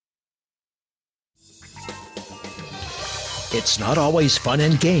It's not always fun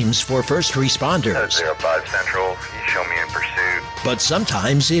and games for first responders. 05 Central, you show me in pursuit. But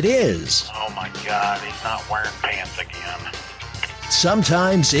sometimes it is. Oh my God, he's not wearing pants again.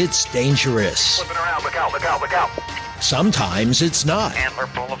 Sometimes it's dangerous. Flipping around, look out, look out, look out. Sometimes it's not. Antler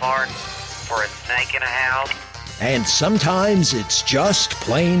Boulevard for a snake in a house. And sometimes it's just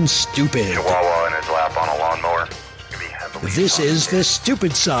plain stupid. Chihuahua in his lap on a lawnmower. You'll be heavily This is confident. the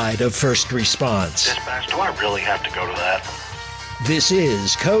stupid side of first response. Dispatch, do I really have to go to that? This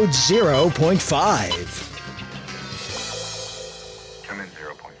is Code 0.5. Come in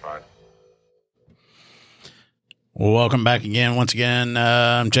 0.5. Well, welcome back again. Once again,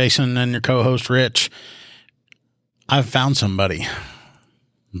 I'm Jason and your co-host Rich. I've found somebody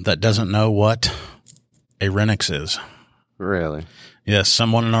that doesn't know what a Renix is. Really? Yes,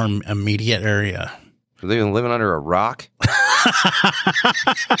 someone in our immediate area. Are they even living under a rock?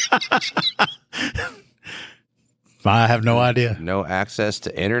 I have no idea. No access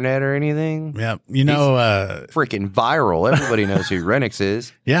to internet or anything? Yeah, you know, Freaking viral. Everybody knows who Renix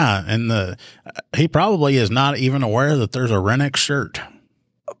is. yeah, and he probably is not even aware that there's a Renix shirt,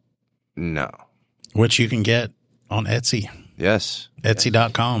 No. which you can get on Etsy, Yes.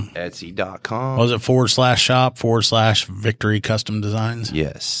 Etsy.com. Etsy.com. Was it /shop/Victory Custom Designs?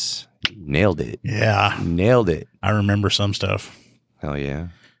 Yes. Nailed it. Yeah, Nailed it. I remember some stuff. Hell yeah.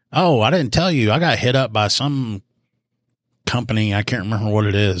 Oh, I didn't tell you. I got hit up by some company. I can't remember what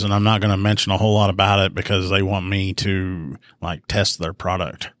it is, and I'm not going to mention a whole lot about it because they want me to like test their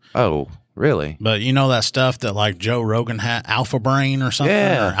product. Oh, really? But you know that stuff that like Joe Rogan had, Alpha Brain or something,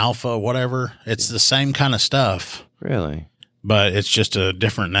 Yeah. or Alpha whatever. It's the same kind of stuff, Really? but it's just a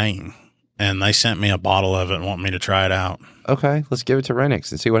different name. And they sent me a bottle of it and want me to try it out. Okay. Let's give it to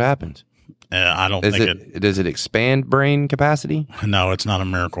Renix and see what happens. I don't Is think does it expand brain capacity? No, it's not a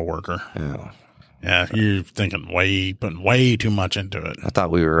miracle worker. Oh. Yeah, you're thinking putting way too much into it. I thought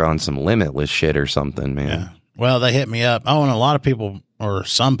we were on some limitless shit or something, man. Yeah. Well, they hit me up. Oh, and a lot of people or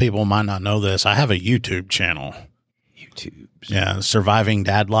some people might not know this. I have a YouTube channel. YouTube. Yeah, Surviving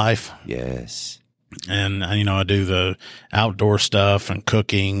Dad Life. Yes. And, you know, I do the outdoor stuff and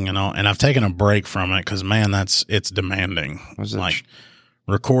cooking and all. And I've taken a break from it because, man, it's demanding. Was it Like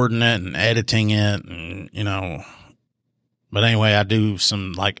recording it and editing it and, you know. But anyway, I do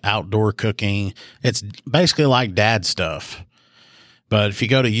some like outdoor cooking. It's basically like dad stuff. But if you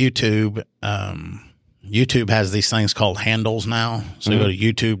go to YouTube, YouTube has these things called handles now. So you go to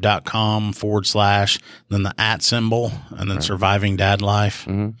youtube.com / then the @ symbol and then Surviving Dad Life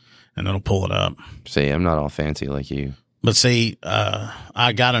and it'll pull it up. See, I'm not all fancy like you. But see,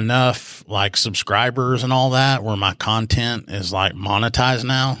 I got enough like subscribers and all that where my content is like monetized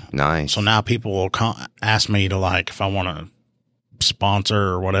now. Nice. So now people will ask me to like, if I want to sponsor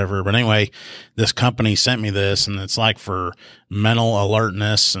or whatever. But anyway, this company sent me this and it's like for mental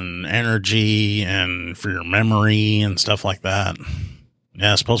alertness and energy and for your memory and stuff like that.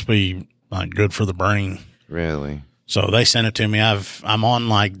 Yeah, it's supposed to be like good for the brain. Really? So they sent it to me. I'm on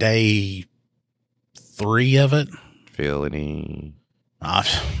like day 3 of it. Feel any? I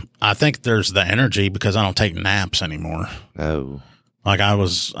think there's the energy because I don't take naps anymore. Oh, Like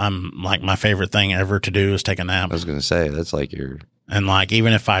I'm like my favorite thing ever to do is take a nap. I was going to say, that's like your, And like,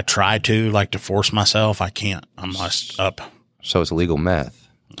 even if I try to like to force myself, I can't. I'm just up. so it's legal meth.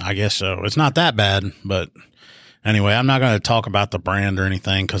 I guess so. It's not that bad, but anyway, I'm not going to talk about the brand or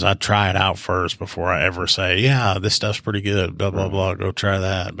anything because I try it out first before I ever say, yeah, this stuff's pretty good, blah, blah, blah. Go try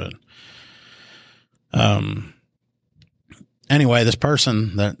that. But, anyway, this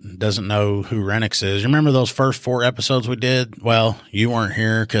person that doesn't know who Renix is, you remember those first 4 episodes we did? Well, you weren't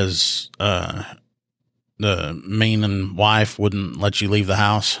here because, the mean wife wouldn't let you leave the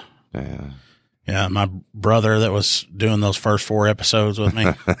house. Yeah. Yeah, my brother that was doing those first 4 episodes with me.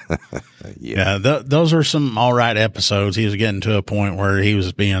 Yeah, those are some all right episodes. He was getting to a point where he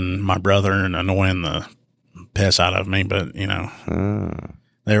was being my brother and annoying the piss out of me, but, you know,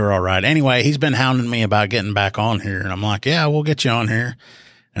 they were all right. Anyway, he's been hounding me about getting back on here, and I'm like, yeah, we'll get you on here.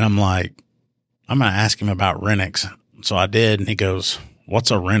 And I'm like, I'm going to ask him about Renix. So I did, and he goes,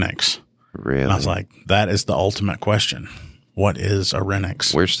 what's a Renix? Really? And I was like, that is the ultimate question. What is a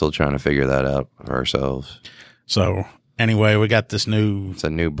Renix? We're still trying to figure that out for ourselves. So anyway, we got this new, It's a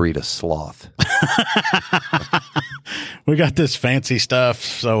new breed of sloth. we got this fancy stuff.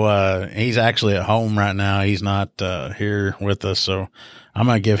 So, he's actually at home right now. He's not, here with us. So I'm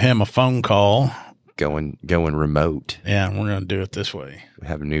going to give him a phone call. Going remote. Yeah. We're going to do it this way. We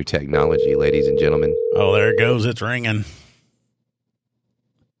have new technology, ladies and gentlemen. Oh, there it goes. It's ringing.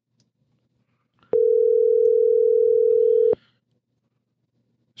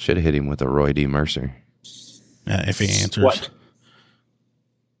 Should have hit him with a Roy D. Mercer. If he answers. What?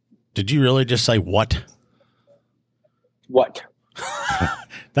 Did you really just say what? What?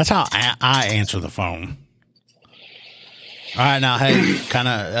 That's how I answer the phone. All right, now, hey, kind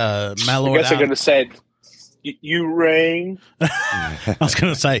of mellow I it guess out. I'm going to say, you rang. I was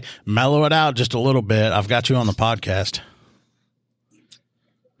going to say, mellow it out just a little bit. I've got you on the podcast.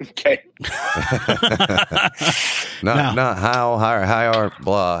 Okay. Not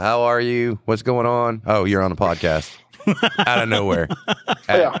how are you? What's going on? Oh, you're on a podcast. Out of nowhere.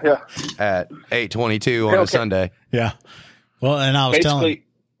 At 8:22 on a Sunday. Yeah. Well, and I was telling.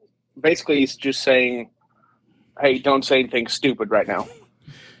 Basically, he's just saying, hey, don't say anything stupid right now.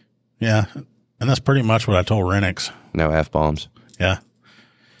 Yeah. And that's pretty much what I told Renix. No F-bombs. Yeah.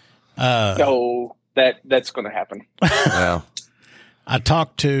 So that's going to happen. Well, I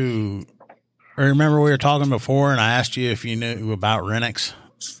talked to, remember we were talking before and I asked you if you knew about Renix?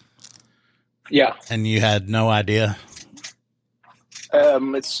 Yeah. And you had no idea?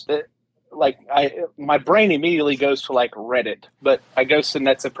 My brain immediately goes to like Reddit, but I guess then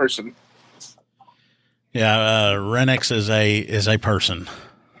that's a person. Yeah. Renix is a person.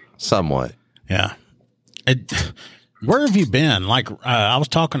 somewhat. Yeah. Where have you been? Like, I was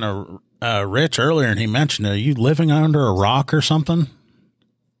talking to Rich earlier, and he mentioned, are you living under a rock or something?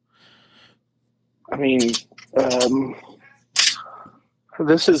 I mean,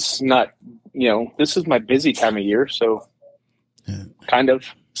 this is not, this is my busy time of year, so kind of.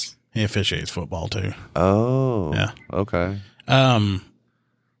 He officiates football too. Oh, yeah. Okay.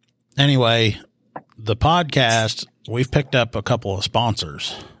 Anyway, the podcast, we've picked up a couple of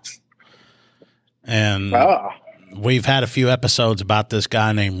sponsors, and we've had a few episodes about this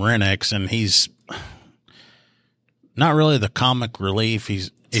guy named Renix, and he's not really the comic relief.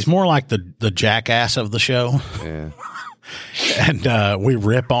 He's more like the jackass of the show. Yeah. And we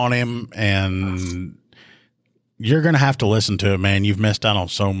rip on him, and you're going to have to listen to it, man. You've missed out on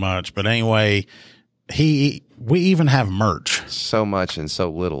so much. But anyway, we even have merch. So much and so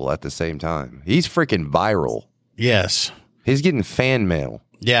little at the same time. He's freaking viral. Yes. He's getting fan mail.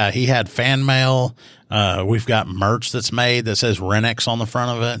 Yeah, he had fan mail. We've got merch that's made that says Renix on the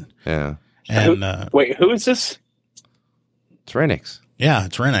front of it. Yeah. And wait, who is this? It's Renix. Yeah,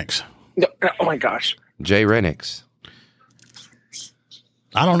 it's Renix. No, oh my gosh. Jay Renix.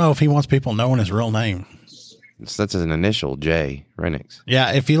 I don't know if he wants people knowing his real name. That's an initial, Jay Renix.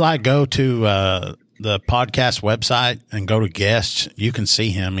 Yeah, if you go to the podcast website and go to guests, you can see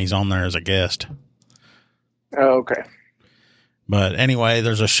him. He's on there as a guest. Oh, okay. But anyway,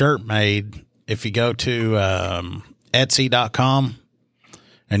 there's a shirt made. If you go to Etsy.com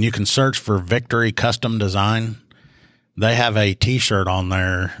and you can search for Victory Custom Design, they have a T-shirt on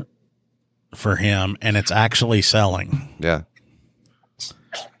there for him, and it's actually selling. Yeah.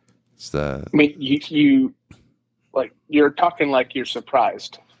 It's I mean, you're talking like you're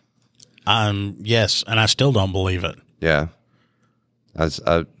surprised. Yes, and I still don't believe it. Yeah. I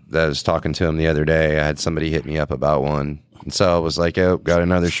was talking to him the other day. I had somebody hit me up about one. And so I was like, oh, got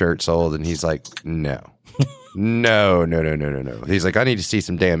another shirt sold. And he's like, no. No. He's like, I need to see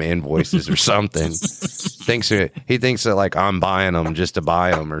some damn invoices or something. He thinks that like I'm buying them just to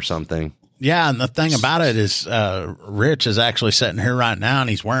buy them or something. Yeah, and the thing about it is Rich is actually sitting here right now, and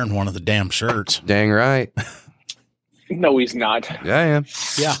he's wearing one of the damn shirts. Dang right. No, he's not. Yeah, I am.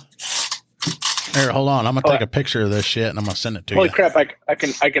 Yeah. Here, hold on. I'm going to take a picture of this shit, and I'm going to send it to you. Holy crap, I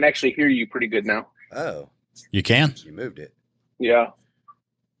can actually hear you pretty good now. Oh. You can? You moved it. Yeah.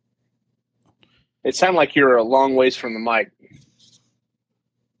 It sounded like you're a long ways from the mic.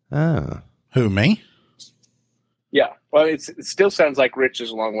 Oh. Who, me? Yeah. Well, it still sounds like Rich is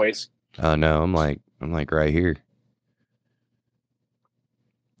a long ways. Oh no, I'm like right here.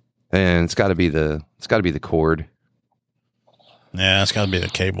 And it's gotta be the cord. Yeah, it's got to be the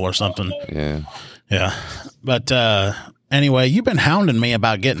cable or something. Yeah. Yeah. But anyway, you've been hounding me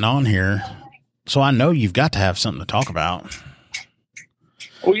about getting on here, so I know you've got to have something to talk about.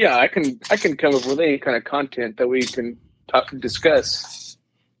 Oh yeah, I can come up with any kind of content that we can discuss.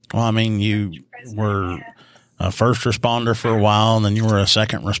 Well, I mean, you were a first responder for a while, and then you were a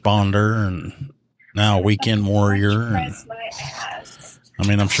second responder, and now a weekend warrior. And I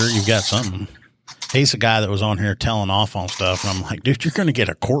mean, I'm sure you've got something. He's the guy that was on here telling off on stuff, and I'm like, dude, you're going to get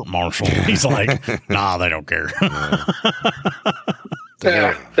a court martial. He's like, nah, they don't care.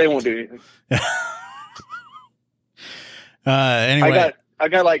 They won't do anything. Anyway, I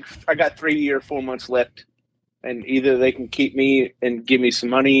got 3 or 4 months left, and either they can keep me and give me some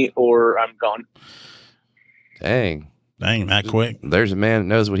money, or I'm gone. Dang, that quick. There's a man that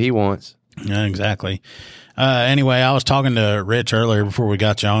knows what he wants. Yeah, exactly. Anyway, I was talking to Rich earlier before we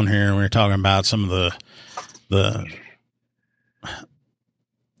got you on here, and we were talking about some of the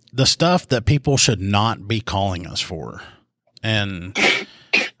stuff that people should not be calling us for. And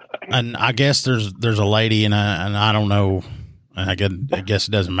I guess there's a lady and I don't know, and I guess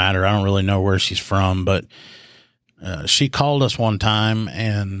it doesn't matter. I don't really know where she's from, but she called us one time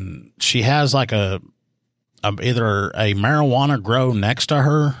and she has like either a marijuana grow next to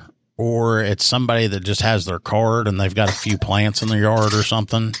her, or it's somebody that just has their card and they've got a few plants in their yard or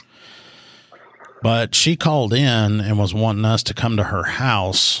something. But she called in and was wanting us to come to her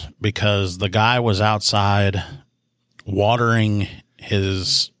house because the guy was outside watering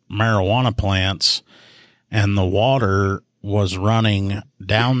his marijuana plants and the water was running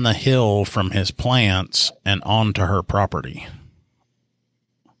down the hill from his plants and onto her property.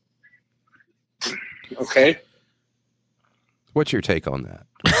 Okay. What's your take on that?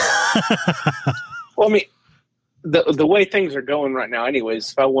 Well, I mean, the way things are going right now,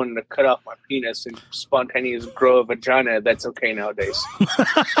 anyways, if I wanted to cut off my penis and spontaneous grow a vagina, that's okay nowadays.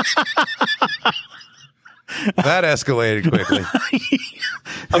 That escalated quickly.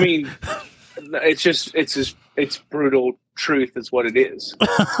 I mean, it's brutal truth is what it is.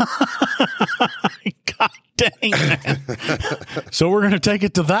 God dang, man. So we're going to take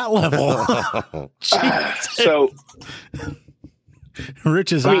it to that level. So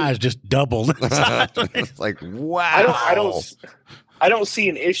Rich's eyes just doubled. It's like, wow. I don't see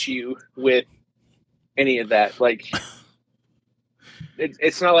an issue with any of that. Like,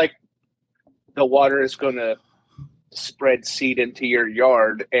 it's not like the water is going to spread seed into your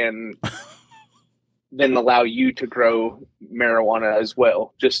yard and then allow you to grow marijuana as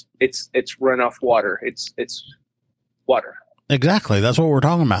well. Just it's runoff water. It's water. Exactly. That's what we're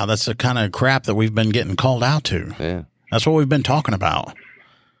talking about. That's the kind of crap that we've been getting called out to. Yeah. That's what we've been talking about.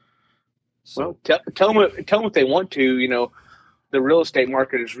 Well, tell them what they want to. You know, the real estate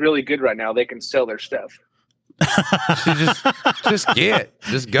market is really good right now. They can sell their stuff. just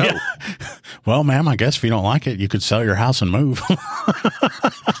go. Yeah. Well, ma'am, I guess if you don't like it, you could sell your house and move.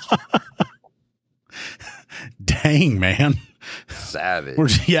 Dang, man. Savage.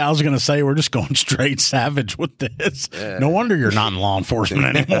 I was going to say, we're just going straight savage with this. Yeah. No wonder you're not in law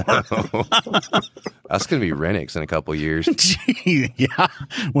enforcement anymore. That's going to be Renix in a couple years. Gee, yeah.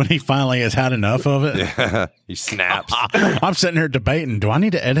 When he finally has had enough of it. Yeah, he snaps. I'm sitting here debating, do I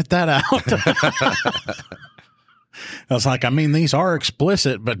need to edit that out? I was like, I mean, these are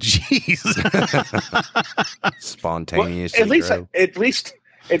explicit, but geez. Spontaneous. Well,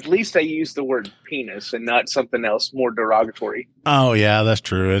 at least I use the word penis and not something else more derogatory. Oh yeah, that's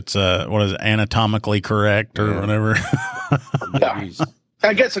true. It's what is it, anatomically correct or whatever. Yeah.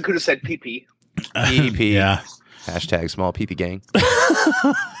 I guess I could have said pee-pee. PP. Yeah. Hashtag small pee-pee gang.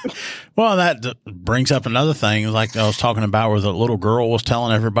 Well, that brings up another thing. Like I was talking about where the little girl was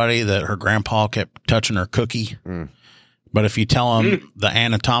telling everybody that her grandpa kept touching her cookie. Mm. But if you tell them the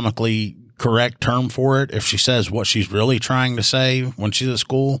anatomically correct term for it, if she says what she's really trying to say when she's at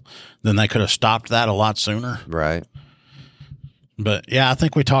school, then they could have stopped that a lot sooner. Right. But yeah, I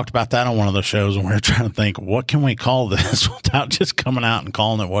think we talked about that on one of the shows when we were trying to think, what can we call this without just coming out and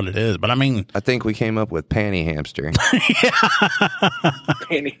calling it what it is? But I mean, I think we came up with panty hamster.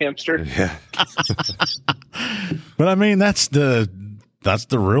 Panty hamster. Yeah. But I mean, that's the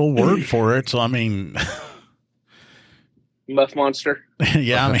real word for it. So I mean, muff monster.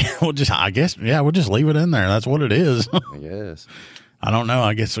 Yeah, I mean, we'll just leave it in there. That's what it is. I guess. I don't know.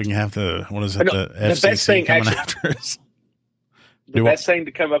 I guess we can have to, what is it? The FCC best thing coming after us. The best thing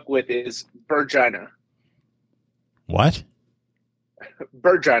to come up with is Virgina. What?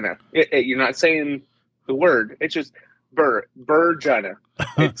 Virgina. You're not saying the word. It's just Virgina.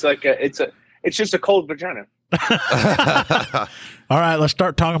 It's like it's just a cold vagina. All right, let's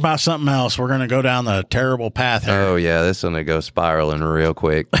start talking about something else. We're going to go down the terrible path here. Oh yeah, this is going to go spiraling real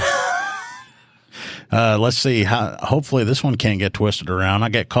quick. Let's see. Hopefully this one can't get twisted around. I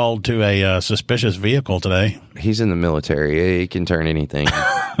get called to a suspicious vehicle today. He's in the military. He can turn anything.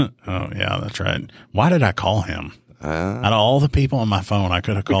 Oh, yeah, that's right. Why did I call him? Out of all the people on my phone, I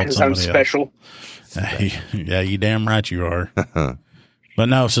could have called somebody I'm special. Else. Yeah, you damn right you are. But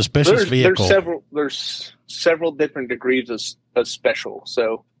no, suspicious vehicle. There's several different degrees of special.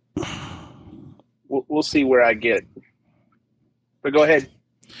 So we'll see where I get. But go ahead.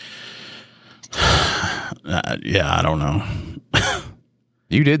 Yeah, I don't know.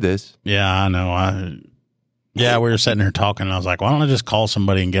 You did this. Yeah, I know. We were sitting here talking, and I was like, why don't I just call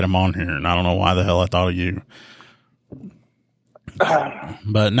somebody and get them on here? And I don't know why the hell I thought of you.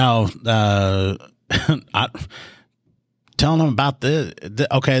 But no, telling them about this.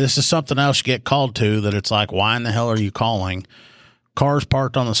 Okay, this is something else you get called to that it's like, why in the hell are you calling? Cars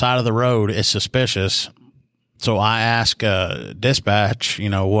parked on the side of the road is suspicious. So I asked dispatch,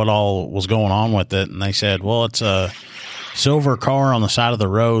 what all was going on with it. And they said, well, it's a silver car on the side of the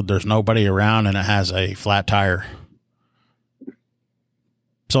road. There's nobody around and it has a flat tire.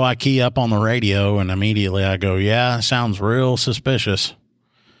 So I key up on the radio and immediately I go, yeah, sounds real suspicious.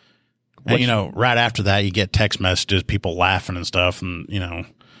 And, right after that, you get text messages, people laughing and stuff. And,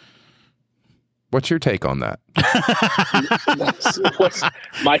 What's your take on that?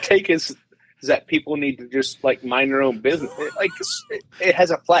 My take is that people need to just mind their own business. It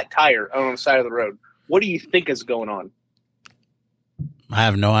has a flat tire on the side of the road. What do you think is going on? I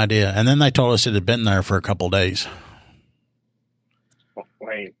have no idea. And then they told us it had been there for a couple of days.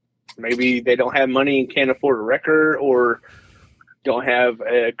 Wait, maybe they don't have money and can't afford a wrecker, or don't have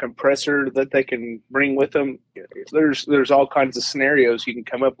a compressor that they can bring with them. There's all kinds of scenarios you can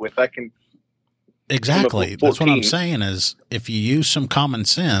come up with. Exactly. That's what I'm saying is if you use some common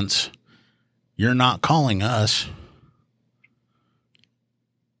sense, you're not calling us.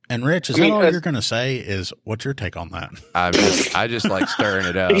 And Rich, is that all you're going to say? Is what's your take on that? I just like stirring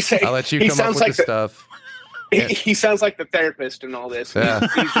it up. I'll let you come up with the stuff. He sounds like the therapist in all this. Yeah.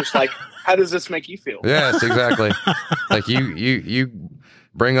 He's just like, how does this make you feel? Yes, exactly. Like you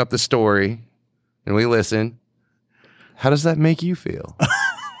bring up the story and we listen. How does that make you feel?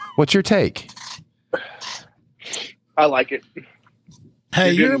 What's your take? I like it.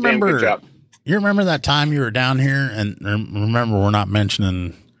 Hey, you remember that time you were down here, and remember we're not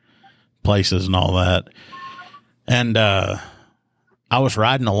mentioning places and all that. And I was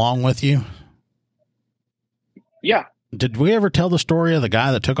riding along with you. Yeah. Did we ever tell the story of the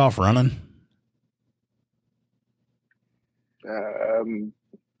guy that took off running? The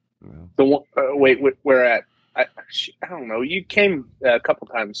one, wait, where at? I don't know. You came a couple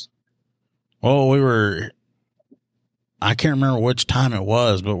times. Well, I can't remember which time it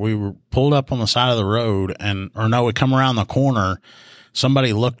was, but we were pulled up on the side of the road we come around the corner.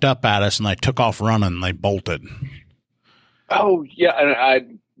 Somebody looked up at us and they took off running. They bolted. Oh yeah. And I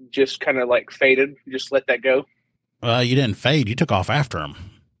just kind of faded, just let that go. You didn't fade. You took off after him,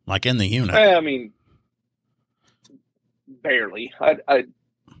 like in the unit. I mean, barely.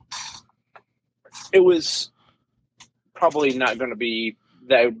 It was probably not going to be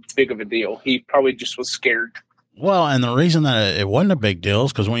that big of a deal. He probably just was scared. Well, and the reason that it wasn't a big deal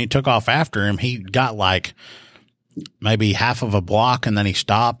is because when you took off after him, he got maybe half of a block and then he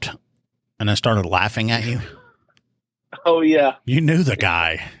stopped and then started laughing at you. Oh, yeah. You knew the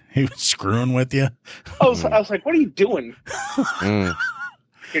guy. He was screwing with you. I was like, what are you doing? Your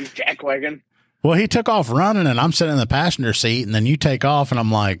jackwagon. Well, he took off running and I'm sitting in the passenger seat and then you take off and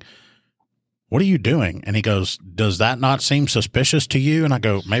I'm like, what are you doing? And he goes, does that not seem suspicious to you? And I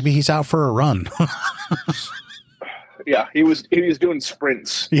go, maybe he's out for a run. Yeah, he was doing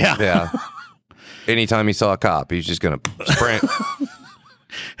sprints. Yeah. Yeah. Anytime he saw a cop, he's just going to sprint.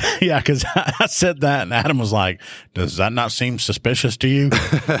 Yeah, because I said that, and Adam was like, does that not seem suspicious to you?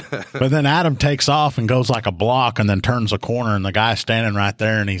 But then Adam takes off and goes like a block and then turns a corner, and the guy's standing right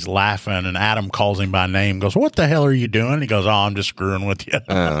there, and he's laughing, and Adam calls him by name, goes, what the hell are you doing? He goes, oh, I'm just screwing with you.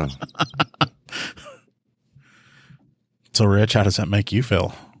 So, Rich, how does that make you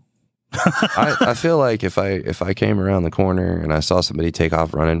feel? I feel like if I came around the corner and I saw somebody take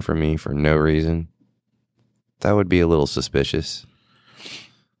off running from me for no reason, that would be a little suspicious.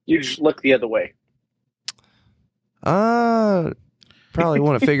 You just look the other way. Probably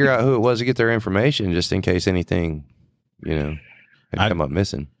want to figure out who it was to get their information just in case anything, had come up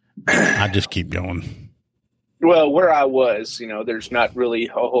missing. I just keep going. Well, where I was, there's not really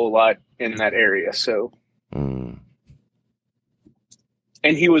a whole lot in that area, so. And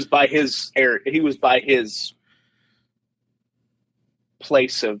he was by his area. He was by his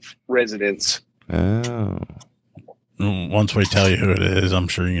place of residence. Oh. Once we tell you who it is, I'm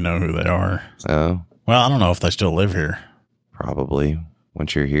sure you know who they are. Oh. Well, I don't know if they still live here. Probably.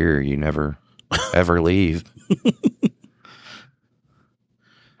 Once you're here, you never, ever leave.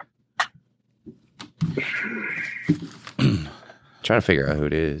 Trying to figure out who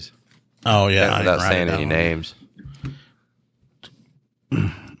it is. Oh, yeah. Without saying any names.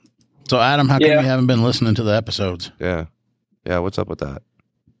 So, Adam, how come you haven't been listening to the episodes? Yeah. Yeah, what's up with that?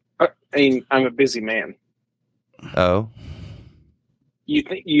 I mean, I'm a busy man. Oh. You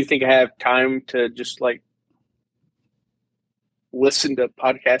think I have time to just listen to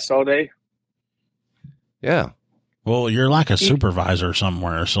podcasts all day? Yeah. Well, you're like a supervisor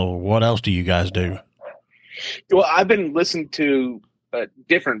somewhere, so what else do you guys do? Well, I've been listening to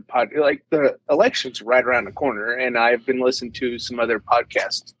different the election's right around the corner, and I've been listening to some other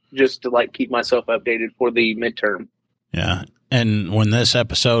podcasts just to keep myself updated for the midterm. Yeah. And when this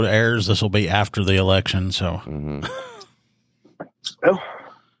episode airs, this will be after the election. So, Well,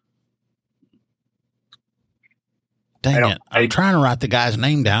 dang it. I'm trying to write the guy's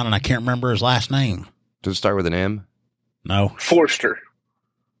name down and I can't remember his last name. Does it start with an M? No. Forster.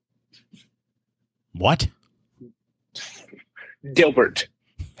 What? Dilbert.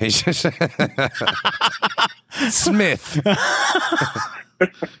 He's just Smith.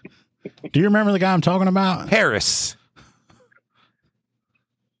 Do you remember the guy I'm talking about? Harris.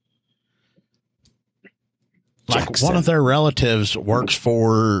 Like Jackson. one of their relatives works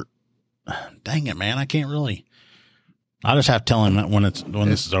for, dang it, man. I can't really. I'll just have to tell him that when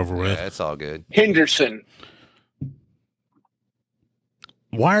this is over with. Yeah, it's all good. Henderson.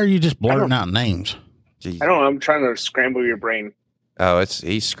 Why are you just blurting out names? Jeez. I don't know. I'm trying to scramble your brain. Oh,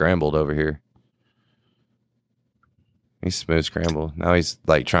 he's scrambled over here. He's smooth scrambled. Now he's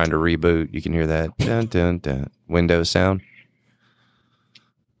like trying to reboot. You can hear that dun dun dun Windows sound.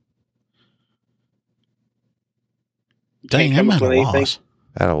 Dang, Can't I'm come at up a with anything. loss.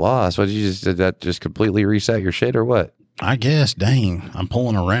 At a loss. What did that just completely reset your shit or what? I guess. Dang, I'm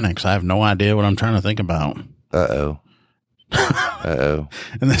pulling a Renix. I have no idea what I'm trying to think about. Uh-oh. Uh-oh.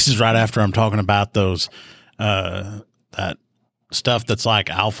 And this is right after I'm talking about those, that stuff that's like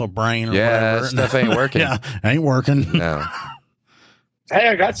alpha brain or Yeah, whatever. that stuff ain't working. Yeah, ain't working. No. Hey,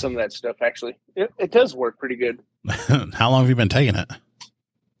 I got some of that stuff, actually. It does work pretty good. How long have you been taking it?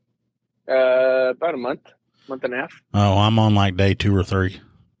 About a month and a half. Oh, I'm on like day 2 or 3.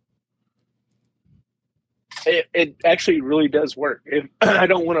 It actually really does work. I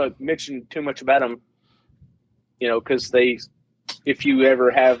don't want to mention too much about them, because if you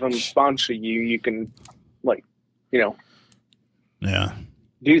ever have them sponsor you, you can, Yeah.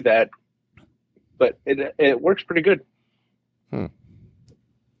 do that. But it works pretty good.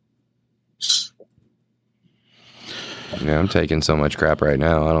 Yeah, I'm taking so much crap right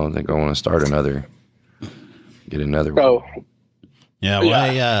now. I don't think I want to start get another one. So, Yeah.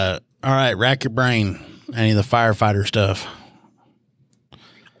 Well, Yeah. Hey, all right. Rack your brain. Any of the firefighter stuff.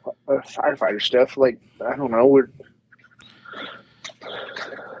 firefighter stuff, I don't know.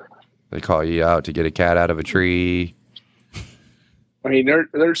 They call you out to get a cat out of a tree. I mean,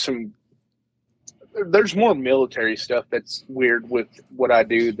 there's more military stuff that's weird with what I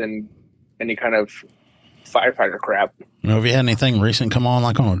do than any kind of firefighter crap. Have you had anything recent come on,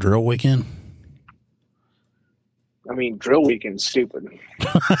 like on a drill weekend? I mean, drill weekend's stupid.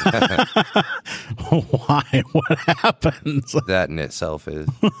 Why? What happens? That in itself is.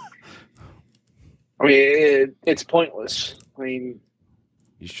 I mean, it's pointless. I mean,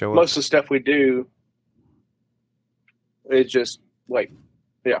 You show most up. of the stuff we do is just we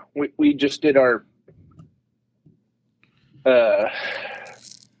just did our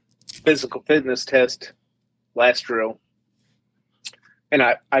physical fitness test last drill, and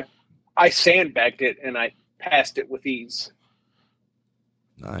I sandbagged it and I passed it with ease.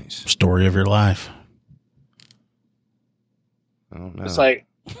 Nice. Story of your life. I don't know. It's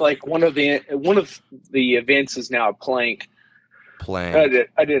like one of the events is now a plank. Plank.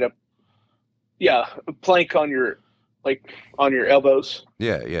 I did a plank on your elbows.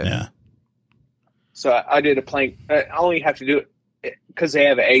 Yeah. Yeah. So I did a plank. I only have to do it because they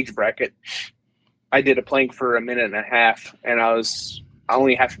have an age bracket. I did a plank for a minute and a half, and I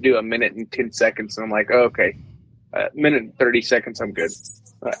only have to do a minute and 10 seconds. And I'm like, oh, okay, minute and 30 seconds, I'm good.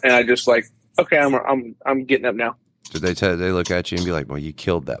 And I just okay, I'm getting up now. Did they look at you and be like, well, you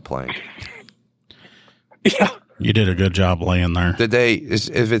killed that plank? Yeah. You did a good job laying there. Did they,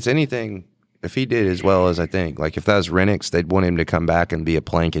 if it's anything, if he did as well as I think, like if that was Renix, they'd want him to come back and be a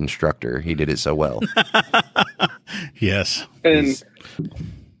plank instructor. He did it so well. Yes. And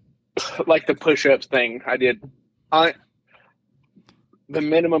like the push-ups thing, the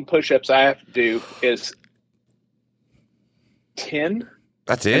minimum push-ups I have to do is 10.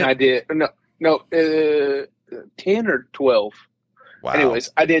 That's And it? I did 10 or 12. Wow. Anyways,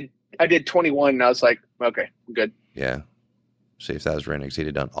 I did 21 and I was like, okay, I'm good. Yeah. See, if that was Renix, he'd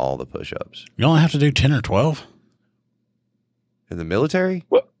have done all the push-ups. You only have to do 10 or 12? In the military?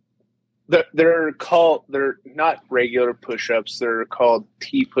 Well, they're not regular push-ups. They're called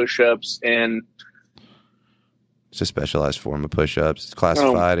T push-ups, and It's a specialized form of push-ups. It's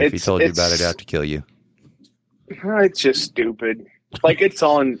classified. If he told you about it, he'd have to kill you. it's just stupid. It's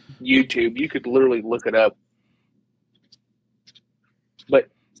on YouTube. You could literally look it up. But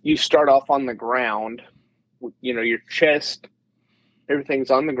you start off on the ground. Your chest, everything's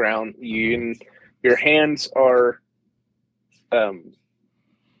on the ground. Your hands are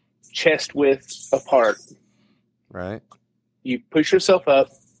chest width apart. Right? You push yourself up,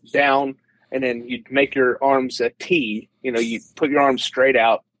 down, and then you'd make your arms a T. You know, you put your arms straight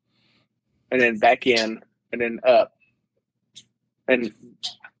out, and then back in, and then up. And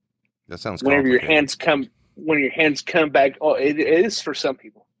That sounds whenever your complicated. hands come back, it is for some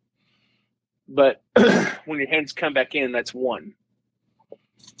people. But when your hands come back in, that's one.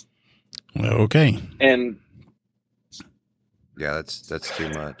 Okay. And Yeah, that's too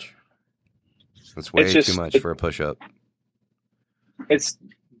much. That's way just- too much for a push-up. it's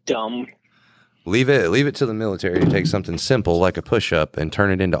dumb. Leave it to the military to take something simple like a push-up and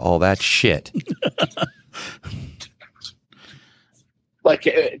turn it into all that shit. Like,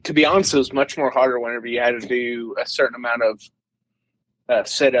 to be honest, it was much more harder whenever you had to do a certain amount of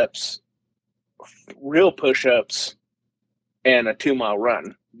sit-ups, real push-ups, and a 2-mile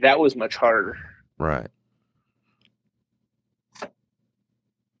run. That was much harder. Right.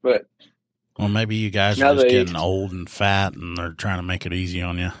 But Well, maybe you guys Now are just they- getting old and fat, and they're trying to make it easy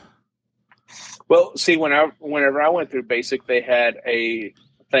on you. well, see, whenever I went through basic, they had a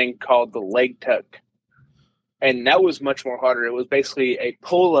thing called the leg tuck, and that was much more harder. It was basically a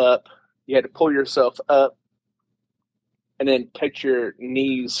pull up. You had to pull yourself up, and then touch your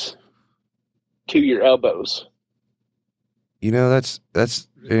knees to your elbows. You know, that's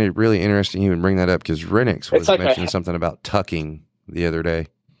really interesting you would bring that up because Renix was It's like mentioning something about tucking the other day.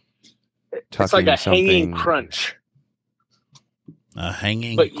 It's like a hanging something- crunch. A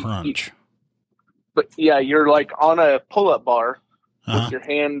hanging But crunch. But yeah, you're like on a pull-up bar Uh-huh. with your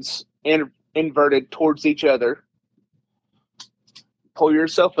hands inverted towards each other. Pull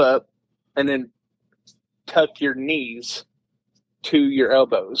yourself up, and then tuck your knees to your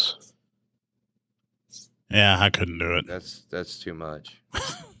elbows. Yeah, I couldn't do it. That's too much.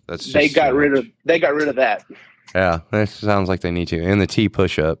 That's just They got too rid much. of that. Yeah, that sounds like they need to. And the T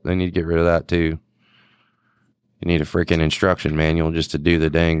push-up, they need to get rid of that too. You need a freaking instruction manual just to do the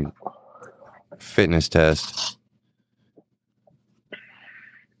dang fitness test.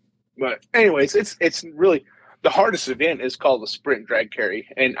 But anyways, it's really the hardest event is called the sprint drag carry,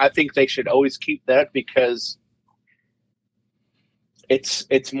 and I think they should always keep that because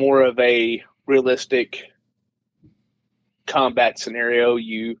it's more of a realistic combat scenario.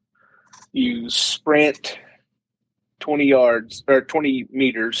 You sprint 20 yards or 20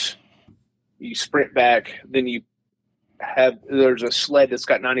 meters, you sprint back, then there's a sled that's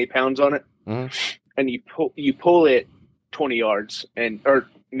got 90 pounds on it, Mhm. and you pull it 20 yards or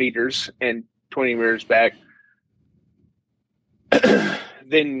meters and 20 meters back.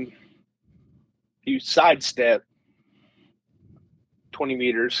 Then you sidestep 20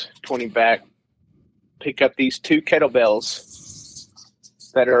 meters, 20 back, pick up these 2 kettlebells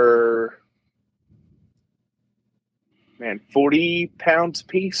that are 40 pounds a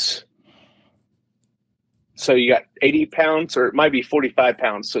piece. So you got 80 pounds, or it might be 45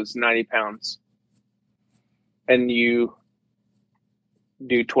 pounds, so it's 90 pounds. And you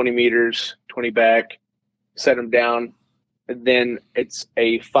do 20 meters, 20 back, set them down, and then it's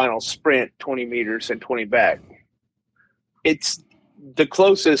a final sprint, 20 meters and 20 back. It's the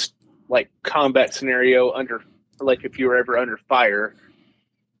closest like combat scenario under, like if you were ever under fire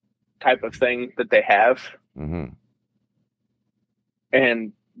type of thing that they have. Mm-hmm.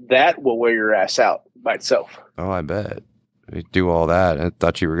 And that will wear your ass out by itself. Oh, I bet. They do all that. I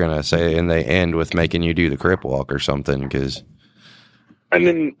thought you were going to say, and they end with making you do the crip walk or something because... And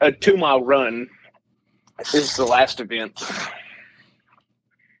then a 2-mile run is the last event.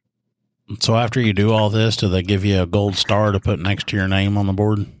 So after you do all this, do they give you a gold star to put next to your name on the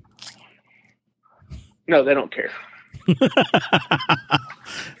board? No, they don't care.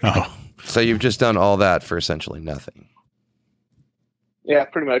 Oh, So you've just done all that for essentially nothing. Yeah,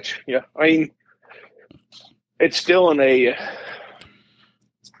 pretty much. Yeah. I mean, it's still in a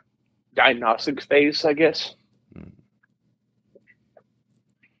diagnostic phase, I guess.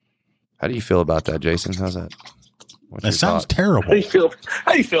 How do you feel about that, Jason? How's that? What's that your sounds thought? How terrible. do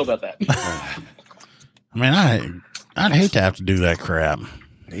you feel about that? I mean, I'd hate to have to do that crap.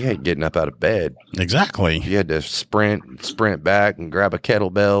 You ain't getting up out of bed. Exactly. You had to sprint back and grab a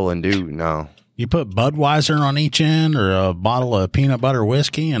kettlebell and do no. You put Budweiser on each end or a bottle of peanut butter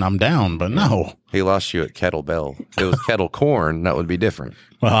whiskey and I'm down, but no. He lost you at kettlebell. If it was kettle corn, that would be different.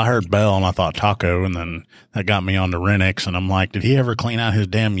 Well, I heard Bell and I thought taco, and then that got me on to Renix, and I'm like, did he ever clean out his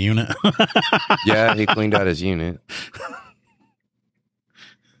damn unit? Yeah, he cleaned out his unit.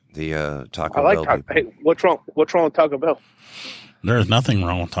 The Taco I like Bell Taco. people. Hey, what's wrong? What's wrong with Taco Bell? There's nothing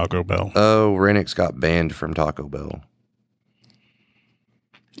wrong with Taco Bell. Oh, Renix got banned from Taco Bell.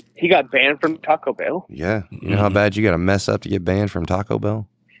 He got banned from Taco Bell. Yeah. You know how bad you got to mess up to get banned from Taco Bell?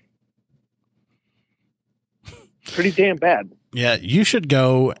 pretty damn bad. Yeah, you should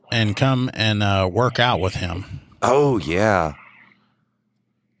go and come and work out with him. Oh, yeah.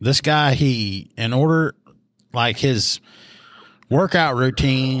 This guy, in order, like his workout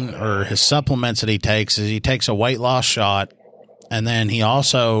routine or his supplements that he takes is he takes a weight loss shot, and then he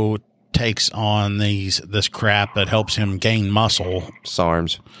also takes on this crap that helps him gain muscle.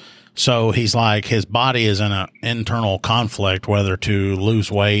 SARMs. So he's like, his body is in an internal conflict whether to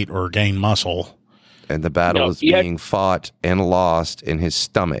lose weight or gain muscle. And the battle is being fought and lost in his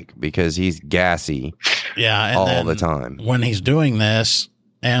stomach because he's gassy all the time. When he's doing this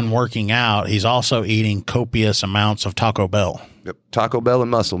and working out, he's also eating copious amounts of Taco Bell. Yep. Taco Bell and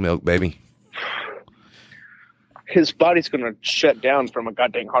muscle milk, baby. His body's going to shut down from a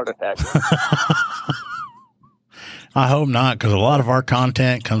goddamn heart attack. I hope not, because a lot of our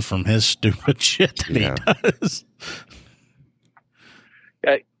content comes from his stupid shit that he does.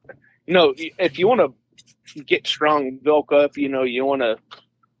 If you want to get strong, bulk up, you want to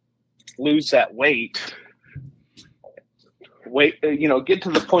lose that weight, get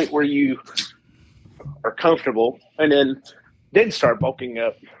to the point where you are comfortable, and then start bulking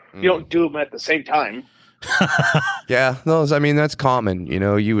up. You don't do them at the same time. Yeah, that's common.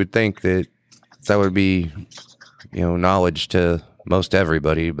 You would think that would be, knowledge to most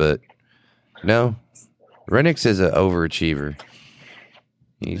everybody, but no. Renix is an overachiever.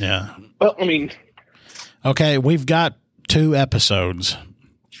 Yeah. Well, okay, we've got 2 episodes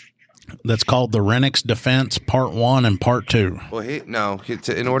that's called the Renix Defense Part 1 and Part 2. Well,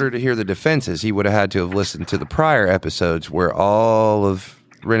 in order to hear the defenses, he would have had to have listened to the prior episodes where all of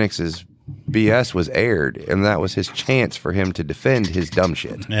Renix's BS was aired, and that was his chance for him to defend his dumb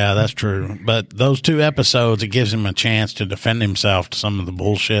shit. Yeah, that's true. But those 2 episodes, it gives him a chance to defend himself to some of the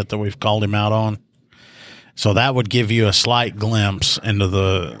bullshit that we've called him out on. So that would give you a slight glimpse into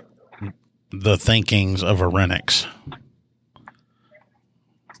the thinkings of a Renix.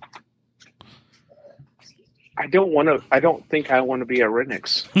 I don't think I want to be a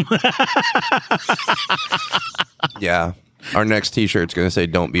Renix. Yeah. Our next t-shirt's going to say,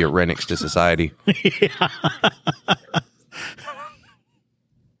 "Don't be a Renix to society."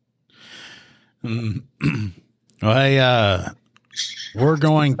 Well, hey, we're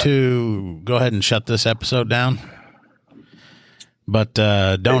going to go ahead and shut this episode down. But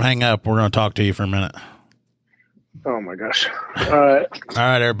don't hang up. We're going to talk to you for a minute. Oh, my gosh. All right. All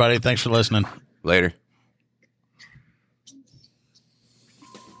right, everybody. Thanks for listening. Later.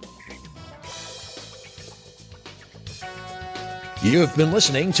 You have been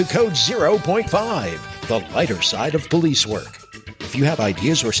listening to Code 0.5, the lighter side of police work. If you have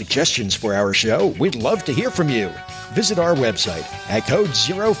ideas or suggestions for our show, we'd love to hear from you. Visit our website at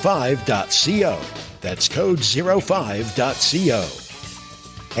code05.co. That's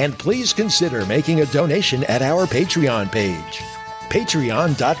code05.co. And please consider making a donation at our Patreon page,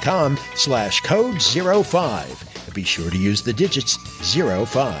 patreon.com/code05. Be sure to use the digits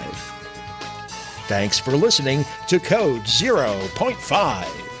 05. Thanks for listening to Code 0.5.